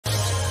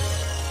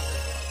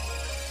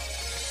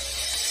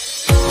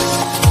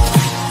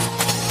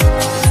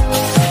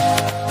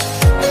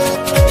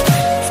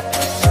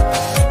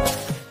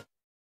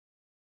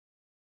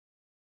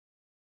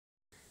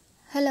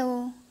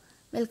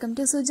Welcome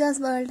to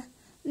Suja's world.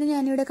 ഇന്ന്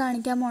ഞാനിവിടെ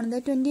കാണിക്കാൻ പോകുന്നത്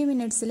 20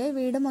 മിനിറ്റ്സിൽ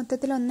വീട്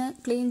മൊത്തത്തിലൊന്ന്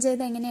ക്ലീൻ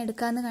ചെയ്ത് എങ്ങനെ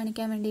എടുക്കാമെന്ന്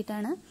കാണിക്കാൻ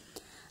വേണ്ടിയിട്ടാണ്.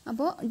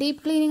 അപ്പോൾ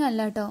ഡീപ്പ് ക്ലീനിങ്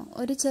അല്ല കേട്ടോ,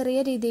 ഒരു ചെറിയ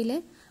രീതിയിൽ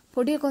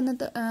പൊടിയൊക്കെ ഒന്ന്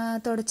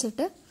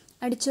തുടച്ചിട്ട്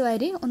അടിച്ചു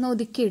വാരി ഒന്ന്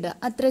ഒതുക്കിയിടുക,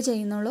 അത്രേ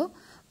ചെയ്യുന്നുള്ളൂ.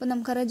 അപ്പോൾ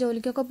നമുക്കറിയാം,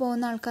 ജോലിക്കൊക്കെ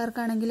പോകുന്ന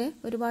ആൾക്കാർക്കാണെങ്കിൽ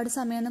ഒരുപാട്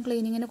സമയമൊന്നും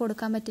ക്ലീനിങ്ങിന്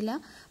കൊടുക്കാൻ പറ്റില്ല.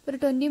 ഒരു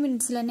 20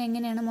 മിനിറ്റ്സിൽ തന്നെ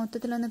എങ്ങനെയാണ്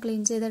മൊത്തത്തിലൊന്ന്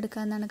ക്ലീൻ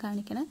ചെയ്തെടുക്കുക എന്നാണ്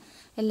കാണിക്കുന്നത്.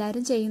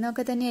 എല്ലാവരും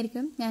ചെയ്യുന്നതൊക്കെ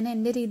തന്നെയായിരിക്കും, ഞാൻ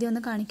എൻ്റെ രീതി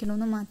ഒന്ന്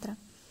കാണിക്കണമെന്ന് മാത്രം.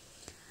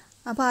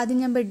 അപ്പോൾ ആദ്യം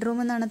ഞാൻ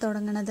ബെഡ്റൂമിൽ നിന്നാണ്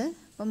തുടങ്ങുന്നത്.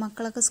 അപ്പോൾ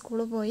മക്കളൊക്കെ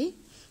സ്കൂളിൽ പോയി.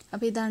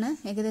 അപ്പോൾ ഇതാണ്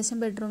ഏകദേശം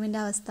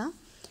ബെഡ്റൂമിൻ്റെ അവസ്ഥ.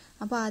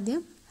 അപ്പോൾ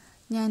ആദ്യം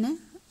ഞാൻ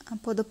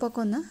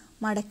പുതപ്പൊക്കെ ഒന്ന്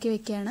മടക്കി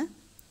വയ്ക്കുകയാണ്.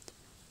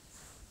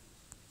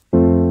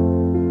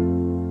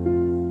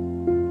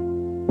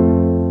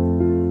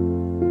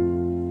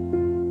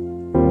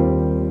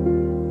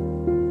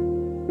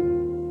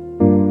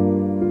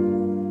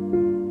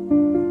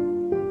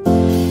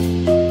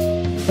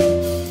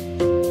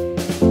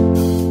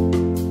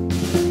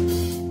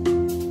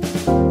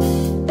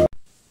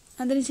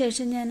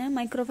 അതിനുശേഷം ഞാൻ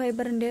മൈക്രോ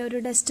ഫൈബറിൻ്റെ ഒരു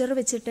ഡസ്റ്റർ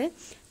വെച്ചിട്ട്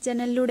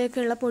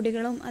ജനലിലൂടെയൊക്കെയുള്ള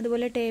പൊടികളും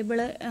അതുപോലെ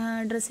ടേബിള്,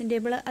 ഡ്രസ്സിംഗ്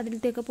ടേബിൾ,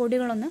 അതിലത്തെയൊക്കെ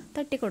പൊടികളൊന്ന്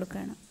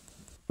തട്ടിക്കൊടുക്കുകയാണ്.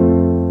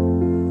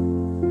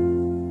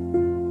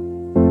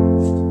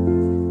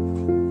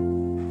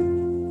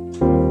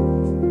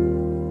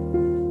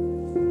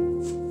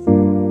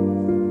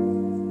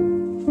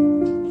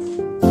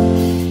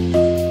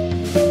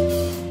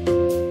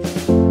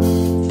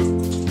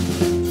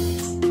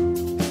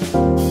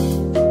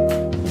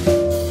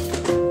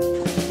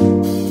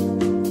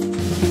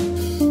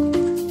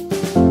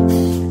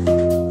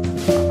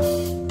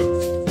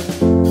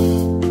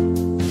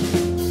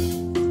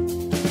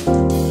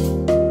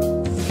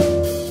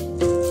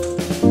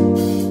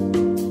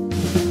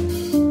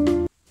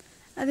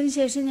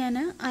 അതിനുശേഷം ഞാൻ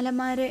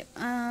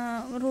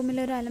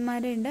റൂമിലൊരു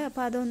അലമാരയുണ്ട്,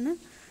 അപ്പോൾ അതൊന്ന്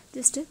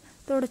ജസ്റ്റ്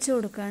തുടച്ചു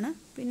കൊടുക്കുകയാണ്.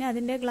 പിന്നെ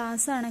അതിൻ്റെ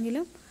ഗ്ലാസ്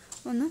ആണെങ്കിലും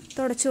ഒന്ന്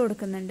തുടച്ചു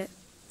കൊടുക്കുന്നുണ്ട്.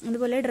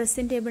 അതുപോലെ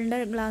ഡ്രസ്സിംഗ് ടേബിളിൻ്റെ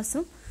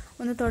ഗ്ലാസും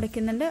ഒന്ന്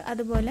തുടയ്ക്കുന്നുണ്ട്.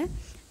 അതുപോലെ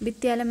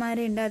ഭിത്തി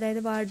അലമാരയുണ്ട്,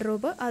 അതായത്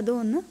വാർഡ്രോബ്, അതും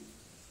ഒന്ന്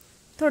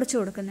തുടച്ചു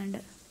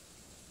കൊടുക്കുന്നുണ്ട്.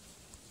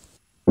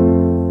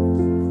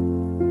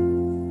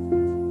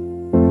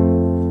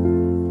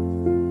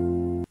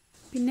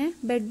 പിന്നെ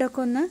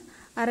ബെഡൊക്കെ ഒന്ന്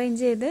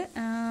അറേഞ്ച് ചെയ്ത്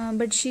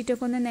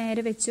ബെഡ്ഷീറ്റൊക്കെ ഒന്ന്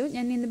നേരെ വെച്ചു.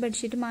 ഞാൻ ഇന്ന്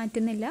ബെഡ്ഷീറ്റ്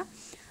മാറ്റുന്നില്ല,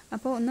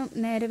 അപ്പോൾ ഒന്ന്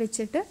നേരെ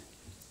വെച്ചിട്ട്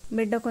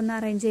ബെഡൊക്കെ ഒന്ന്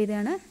അറേഞ്ച്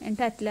ചെയ്തതാണ്.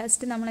 എന്നിട്ട് അറ്റ്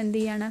ലാസ്റ്റ് നമ്മൾ എന്ത്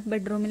ചെയ്യാണ്,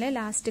 ബെഡ്റൂമിലെ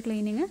ലാസ്റ്റ്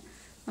ക്ലീനിങ്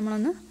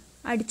നമ്മളൊന്ന്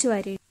അടിച്ചു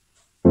വാരി.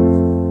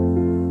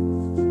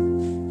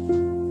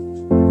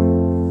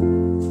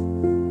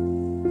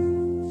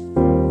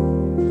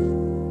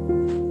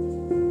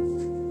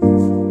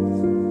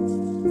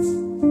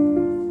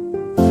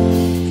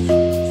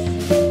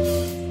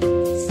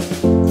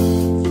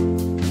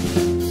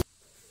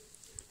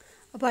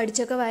 അപ്പോൾ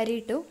അടിച്ചൊക്കെ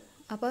വാരിയിട്ടു.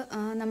 അപ്പോൾ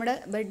നമ്മുടെ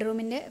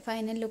ബെഡ്റൂമിൻ്റെ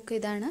ഫൈനൽ ലുക്ക്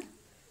ഇതാണ്.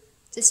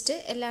 ജസ്റ്റ്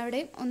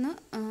എല്ലാവരുടെയും ഒന്ന്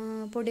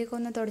പൊടിയൊക്കെ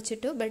ഒന്ന്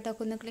തുടച്ചിട്ടു,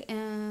 ബെഡൊക്കെ ഒന്ന്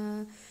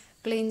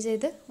ക്ലീൻ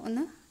ചെയ്ത്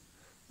ഒന്ന്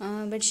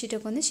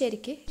ബെഡ്ഷീറ്റൊക്കെ ഒന്ന്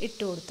ശരിക്ക്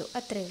ഇട്ട് കൊടുത്തു,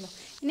 അത്രയേ ഉള്ളൂ.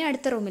 ഇനി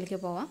അടുത്ത റൂമിലേക്ക്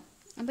പോവാം.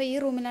 അപ്പോൾ ഈ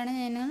റൂമിലാണ്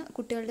ഞാൻ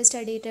കുട്ടികളുടെ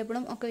സ്റ്റഡി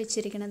ടേബിളും ഒക്കെ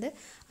വെച്ചിരിക്കുന്നത്.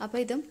 അപ്പോൾ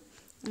ഇതും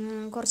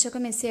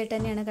കുറച്ചൊക്കെ മെസ്സി ആയിട്ട്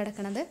തന്നെയാണ്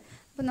കിടക്കുന്നത്.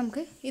 അപ്പോൾ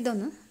നമുക്ക്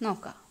ഇതൊന്ന്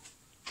നോക്കാം.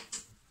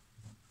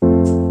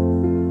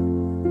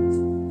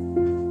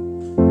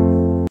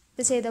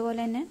 ചെയ്ത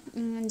പോലെ തന്നെ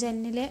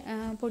ജനലിലെ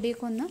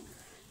പൊടിയൊക്കെ ഒന്ന്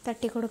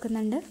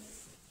തട്ടിക്കൊടുക്കുന്നുണ്ട്.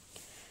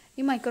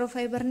 ഈ മൈക്രോ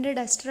ഫൈബറിൻ്റെ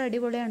ഡസ്റ്റർ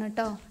അടിപൊളിയാണ്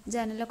കേട്ടോ,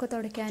 ജനലൊക്കെ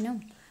തുടയ്ക്കാനും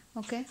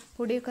ഒക്കെ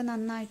പൊടിയൊക്കെ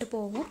നന്നായിട്ട്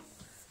പോകും.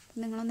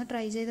 നിങ്ങളൊന്ന്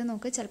ട്രൈ ചെയ്ത്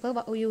നോക്ക്,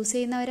 ചിലപ്പോൾ യൂസ്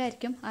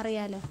ചെയ്യുന്നവരായിരിക്കും,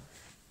 അറിയാലോ.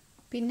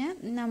 പിന്നെ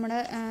നമ്മുടെ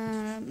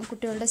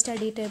കുട്ടികളുടെ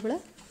സ്റ്റഡി ടേബിൾ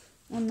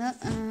ഒന്ന്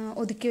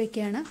ഒതുക്കി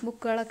വയ്ക്കുകയാണ്.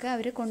 ബുക്കുകളൊക്കെ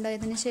അവർ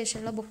കൊണ്ടുപോയതിന്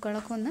ശേഷമുള്ള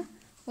ബുക്കുകളൊക്കെ ഒന്ന്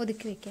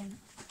ഒതുക്കി വയ്ക്കുകയാണ്.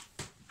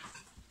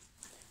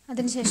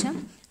 അതിനുശേഷം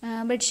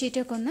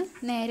ബെഡ്ഷീറ്റൊക്കെ ഒന്ന്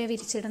നേരെ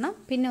വിരിച്ചിടണം,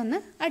 പിന്നെ ഒന്ന്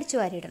അടിച്ചു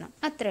വാരിയിടണം,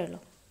 അത്രയേ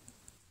ഉള്ളൂ.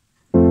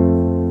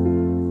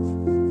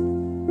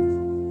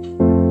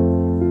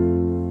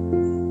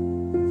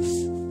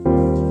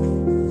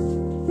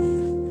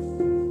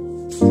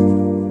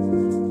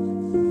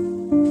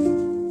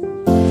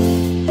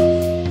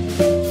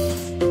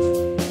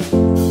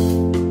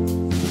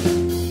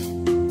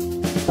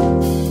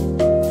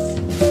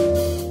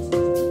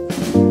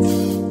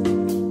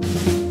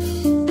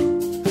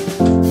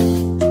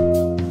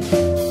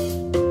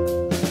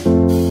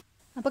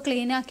 അപ്പോൾ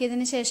ക്ലീൻ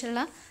ആക്കിയതിന്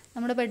ശേഷമുള്ള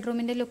നമ്മുടെ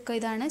ബെഡ്റൂമിൻ്റെ ലുക്ക്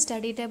ഇതാണ്.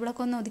 സ്റ്റഡി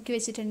ടേബിളൊക്കെ ഒന്ന് ഒതുക്കി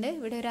വെച്ചിട്ടുണ്ട്.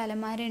 ഇവിടെ ഒരു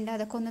അലമാരയുണ്ട്,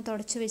 അതൊക്കെ ഒന്ന്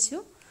തുടച്ച് വെച്ചു.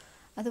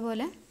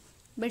 അതുപോലെ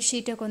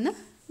ബെഡ്ഷീറ്റൊക്കെ ഒന്ന്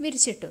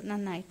വിരിച്ചിട്ടു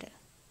നന്നായിട്ട്.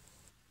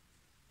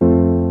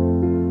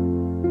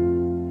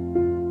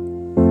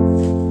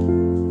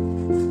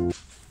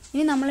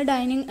 ഇനി നമ്മൾ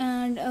ഡൈനിങ്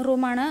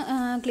റൂമാണ്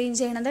ക്ലീൻ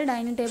ചെയ്യണത്.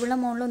 ഡൈനിങ് ടേബിളിൻ്റെ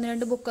മുകളിൽ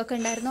 1-2 ബുക്കൊക്കെ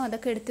ഉണ്ടായിരുന്നു,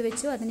 അതൊക്കെ എടുത്ത്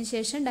വെച്ചു.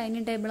 അതിനുശേഷം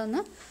ഡൈനിങ്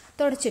ടേബിളൊന്ന്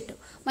തുടച്ചിട്ടു.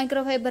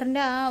 മൈക്രോ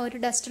ഫൈബറിൻ്റെ ആ ഒരു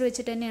ഡസ്റ്റർ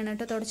വെച്ചിട്ട് തന്നെയാണ്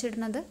കേട്ടോ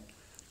തുടച്ചിടുന്നത്.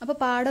 അപ്പോൾ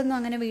പാടൊന്നും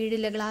അങ്ങനെ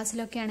വീഴില്ല,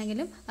 ഗ്ലാസ്സിലൊക്കെ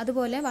ആണെങ്കിലും.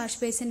 അതുപോലെ വാഷ്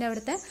ബേസിൻ്റെ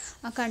അവിടുത്തെ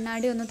ആ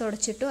കണ്ണാടി ഒന്ന്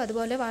തുടച്ചിട്ടു.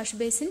 അതുപോലെ വാഷ്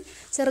ബേസിൻ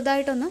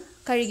ചെറുതായിട്ടൊന്ന്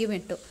കഴുകി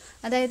വിട്ടു.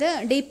 അതായത്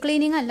ഡീപ്പ്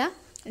ക്ലീനിങ് അല്ല,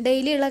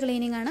 ഡെയിലി ഉള്ള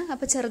ക്ലീനിങ് ആണ്.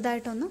 അപ്പോൾ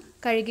ചെറുതായിട്ടൊന്ന്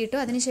കഴുകിയിട്ടു.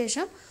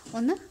 അതിനുശേഷം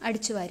ഒന്ന്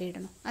അടിച്ചു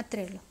വാരിയിടണം,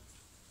 അത്രയേ ഉള്ളൂ.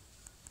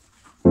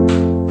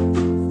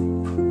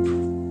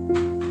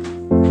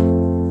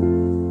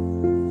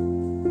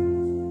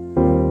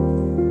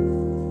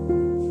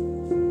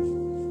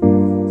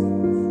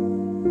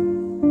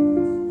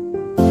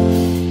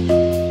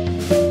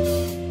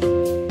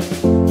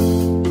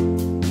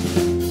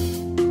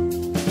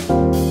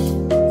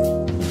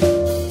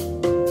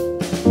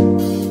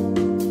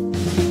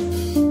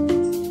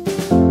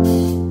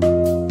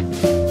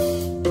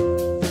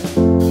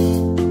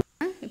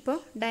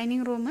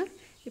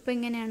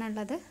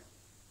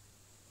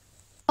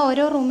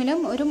 ഓരോ റൂമിലും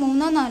ഒരു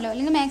 3-4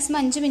 അല്ലെങ്കിൽ മാക്സിമം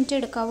 5 മിനിറ്റ്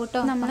എടുക്കാവൂ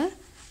കേട്ടോ. നമ്മൾ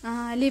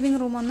ലിവിങ്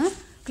റൂം ഒന്ന്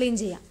ക്ലീൻ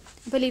ചെയ്യാം.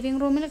 അപ്പോൾ ലിവിങ്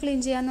റൂമിൽ ക്ലീൻ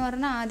ചെയ്യാമെന്ന്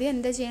പറഞ്ഞാൽ ആദ്യം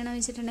എന്താ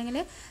ചെയ്യണമെന്ന് വെച്ചിട്ടുണ്ടെങ്കിൽ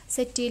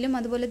സെറ്റിയിലും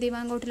അതുപോലെ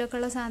ദിവാങ്കോട്ടിലൊക്കെ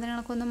ഉള്ള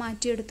സാധനങ്ങളൊക്കെ ഒന്ന്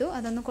മാറ്റിയെടുത്തു,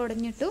 അതൊന്ന്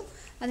കുടഞ്ഞിട്ടു.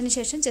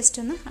 അതിനുശേഷം ജസ്റ്റ്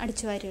ഒന്ന്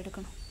അടിച്ചു വാരി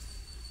എടുക്കണം.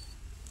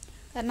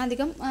 കാരണം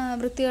അധികം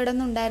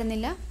വൃത്തികേടൊന്നും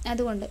ഉണ്ടായിരുന്നില്ല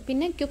അതുകൊണ്ട്.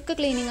 പിന്നെ ക്വിക്ക്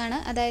ക്ലീനിങ് ആണ്,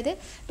 അതായത്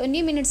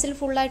 20 മിനിറ്റ്സിൽ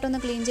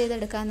ഫുള്ളായിട്ടൊന്ന് ക്ലീൻ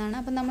ചെയ്തെടുക്കാമെന്നാണ്.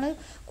 അപ്പം നമ്മൾ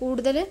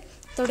കൂടുതൽ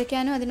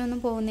തുടയ്ക്കാനും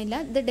അതിനൊന്നും പോകുന്നില്ല.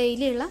 ഇത്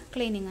ഡെയിലി ഉള്ള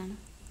ക്ലീനിങ് ആണ്.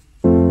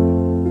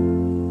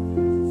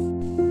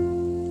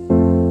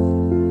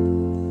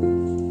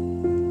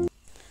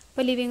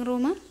 അപ്പോൾ ലിവിങ്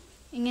റൂം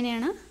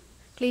ഇങ്ങനെയാണ്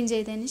ക്ലീൻ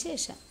ചെയ്തതിന്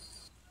ശേഷം.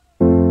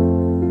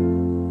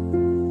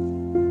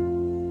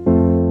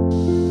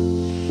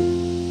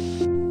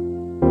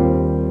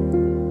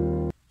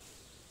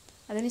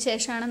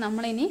 അതിനുശേഷമാണ്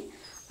നമ്മളിനി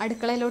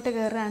അടുക്കളയിലോട്ട്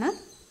കയറുകയാണ്.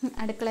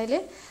 അടുക്കളയിൽ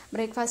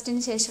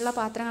ബ്രേക്ക്ഫാസ്റ്റിന് ശേഷമുള്ള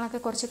പാത്രങ്ങളൊക്കെ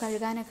കുറച്ച്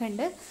കഴുകാനൊക്കെ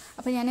ഉണ്ട്.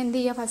 അപ്പോൾ ഞാൻ എന്ത്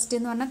ചെയ്യുക ഫസ്റ്റ്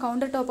എന്ന് പറഞ്ഞാൽ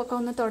കൗണ്ടർ ടോപ്പൊക്കെ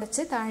ഒന്ന്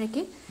തുടച്ച്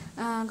താഴേക്ക്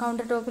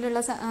കൗണ്ടർ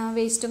ടോപ്പിലുള്ള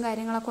വേസ്റ്റും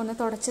കാര്യങ്ങളൊക്കെ ഒന്ന്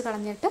തുടച്ച്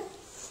കളഞ്ഞിട്ട്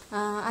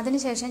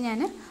അതിനുശേഷം ഞാൻ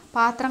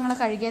പാത്രങ്ങൾ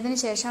കഴുകിയതിന്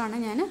ശേഷമാണ്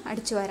ഞാൻ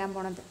അടിച്ചു വരാൻ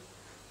പോണത്.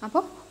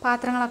 അപ്പോൾ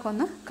പാത്രങ്ങളൊക്കെ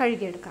ഒന്ന്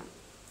കഴുകിയെടുക്കാം.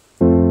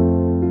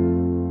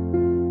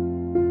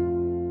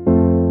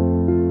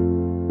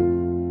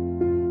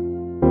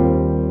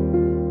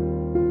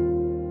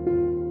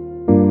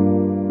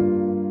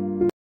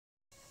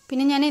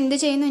 പിന്നെ ഞാൻ എന്ത്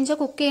ചെയ്യുന്നു വെച്ചാൽ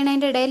കുക്ക്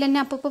ചെയ്യണതിൻ്റെ ഇടയിൽ തന്നെ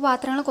അപ്പോൾ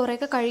പാത്രങ്ങൾ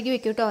കുറേയൊക്കെ കഴുകി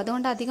വെക്കും കേട്ടോ.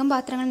 അതുകൊണ്ട് അധികം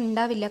പാത്രങ്ങൾ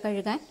ഉണ്ടാവില്ല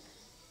കഴുകാൻ.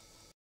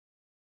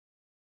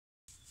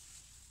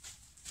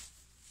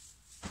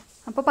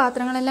 അപ്പോൾ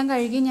പാത്രങ്ങളെല്ലാം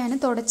കഴുകി ഞാൻ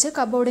തുടച്ച്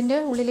കബോർഡിൻ്റെ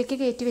ഉള്ളിലേക്ക്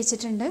കയറ്റി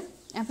വെച്ചിട്ടുണ്ട്.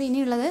 അപ്പോൾ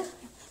ഇനിയുള്ളത്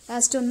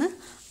ലാസ്റ്റ് ഒന്ന്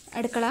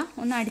അടുക്കള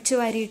ഒന്ന് അടിച്ചു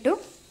വാരിയിട്ടു.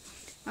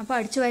 അപ്പോൾ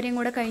അടിച്ചു വാരിയും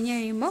കൂടെ കഴിഞ്ഞ്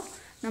കഴിയുമ്പോൾ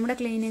നമ്മുടെ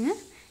ക്ലീനിങ്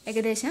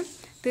ഏകദേശം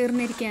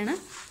തീർന്നിരിക്കുകയാണ്.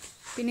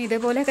 പിന്നെ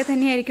ഇതുപോലെയൊക്കെ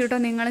തന്നെയായിരിക്കും കേട്ടോ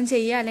നിങ്ങളും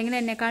ചെയ്യുക, അല്ലെങ്കിൽ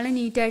എന്നെക്കാളും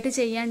നീറ്റായിട്ട്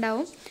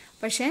ചെയ്യാണ്ടാവും.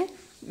 പക്ഷേ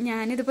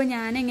ഞാനിതിപ്പോൾ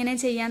ഞാൻ എങ്ങനെ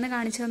ചെയ്യാമെന്ന്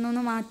കാണിച്ചു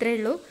തന്നു മാത്രമേ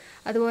ഉള്ളൂ.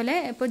 അതുപോലെ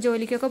ഇപ്പോൾ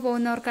ജോലിക്കൊക്കെ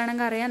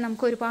പോകുന്നവർക്കാണെങ്കിൽ അറിയാം,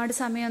 നമുക്ക് ഒരുപാട്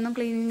സമയമൊന്നും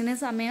ക്ലീനിങ്ങിന്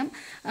സമയം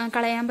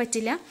കളയാൻ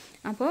പറ്റില്ല.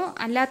 അപ്പോൾ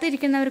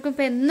അല്ലാത്തിരിക്കുന്നവർക്കും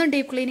ഇപ്പോൾ എന്നും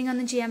ഡീപ്പ് ക്ലീനിങ്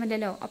ഒന്നും ചെയ്യാൻ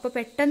പറ്റില്ലല്ലോ. അപ്പോൾ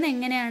പെട്ടെന്ന്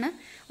എങ്ങനെയാണ്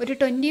ഒരു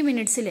 20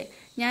 മിനിറ്റ്സിൽ,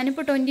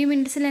 ഞാനിപ്പോൾ 20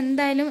 മിനിറ്റ്സിൽ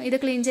എന്തായാലും ഇത്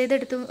ക്ലീൻ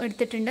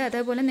എടുത്തിട്ടുണ്ട്.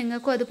 അതേപോലെ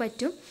നിങ്ങൾക്കും അത്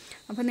പറ്റും.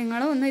 അപ്പോൾ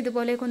നിങ്ങളും ഒന്ന്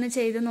ഇതുപോലെയൊക്കെ ഒന്ന്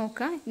ചെയ്ത്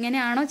നോക്കുക,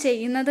 ഇങ്ങനെയാണോ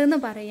ചെയ്യുന്നതെന്ന്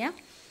പറയാം.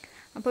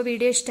 അപ്പോൾ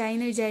വീഡിയോ ഇഷ്ടമായി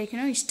എന്ന്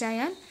വിചാരിക്കണം.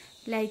 ഇഷ്ടമായാൽ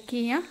ലൈക്ക്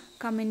ചെയ്യുക,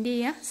 കമൻറ്റ്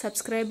ചെയ്യുക,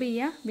 സബ്സ്ക്രൈബ്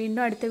ചെയ്യുക.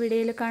 വീണ്ടും അടുത്ത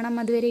വീഡിയോയിൽ കാണാം.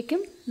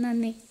 അതുവരേക്കും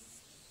നന്ദി.